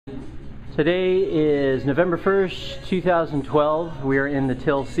Today is November 1st, 2012. We are in the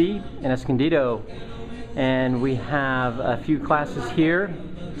Till C in Escondido, and we have a few classes here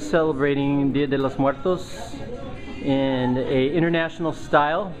celebrating Dia de los Muertos in an international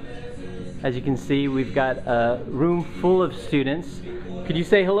style. As you can see, we've got a room full of students. Could you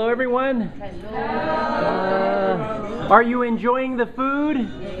say hello, everyone? Hello. Are you enjoying the food?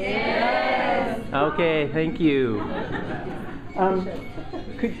 Yes. Okay, thank you.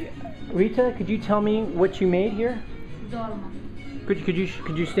 Rita, could you tell me what you made here? Dolma.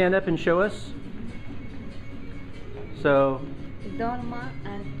 Could you stand up and show us? So. Dolma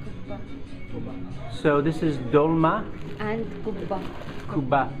and kubba. So this is dolma And kubba.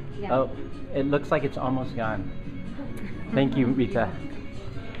 Kubba. Yeah. Oh, it looks like it's almost gone. Thank you, Rita.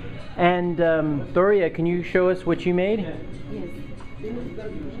 And Doria, can you show us what you made? Yes.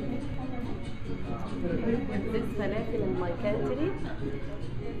 This falafel in my country.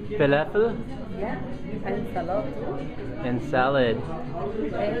 Falafel Yeah. And salad. and salad.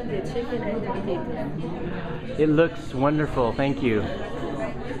 And the chicken and potatoes. It looks wonderful, thank you.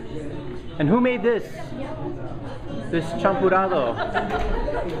 And who made this? This champurrado.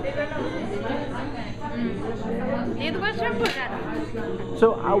 It was champurrado.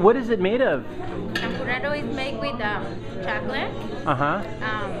 So what is it made of? Champurrado is made with chocolate, Uh-huh.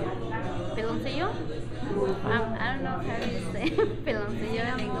 piloncillo. I don't know how you say piloncillo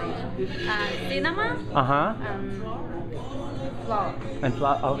in English. Cinnamon. Uh-huh. Flour. And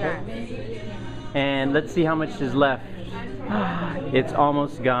flour, okay. Yeah. And let's see how much is left. It's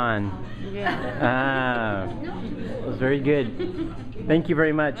almost gone. Yeah. Ah, it was very good. Thank you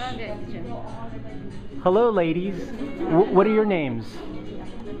very much. Okay. Hello, ladies. What are your names?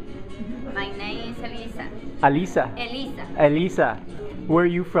 My name is Elisa. Elisa. Elisa. Where are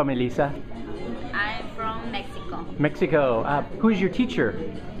you from, Elisa? I'm from Mexico. Mexico. Who's your teacher?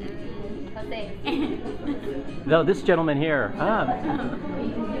 Jose. No, this gentleman here.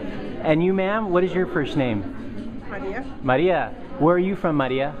 And you, ma'am, what is your first name? Maria. Maria. Where are you from,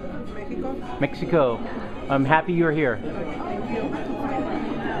 Maria? Mexico. Mexico. I'm happy you're here.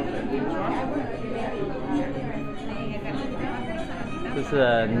 This is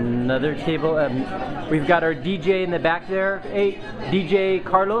another table. We've got our DJ in the back there. Hey, DJ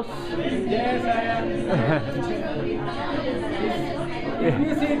Carlos. Yes, I am.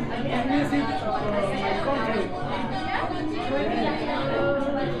 Visit my country.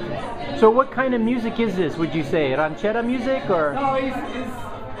 So what kind of music is this, would you say? Ranchera music or? No, it's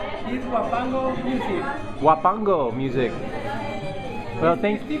Wapango music. Wapango music. Well,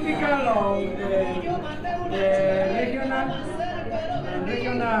 It's typical of the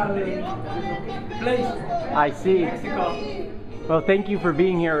regional place. I see. Mexico. Well, thank you for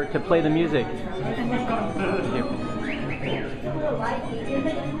being here to play the music. Thank you.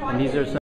 And these are some